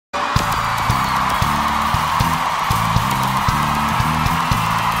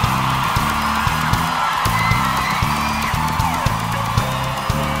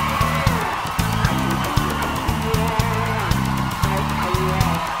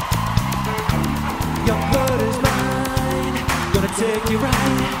take you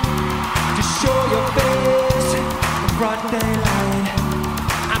right to show your face in broad daylight.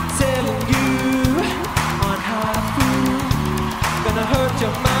 I'm telling you on how I feel. Gonna hurt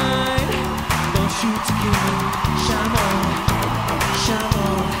your mind. Don't shoot to kill. Shine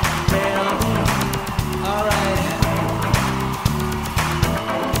on, play on. Alright.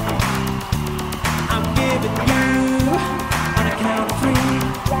 I'm giving you on a count of 3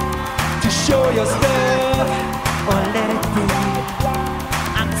 to show your stuff or let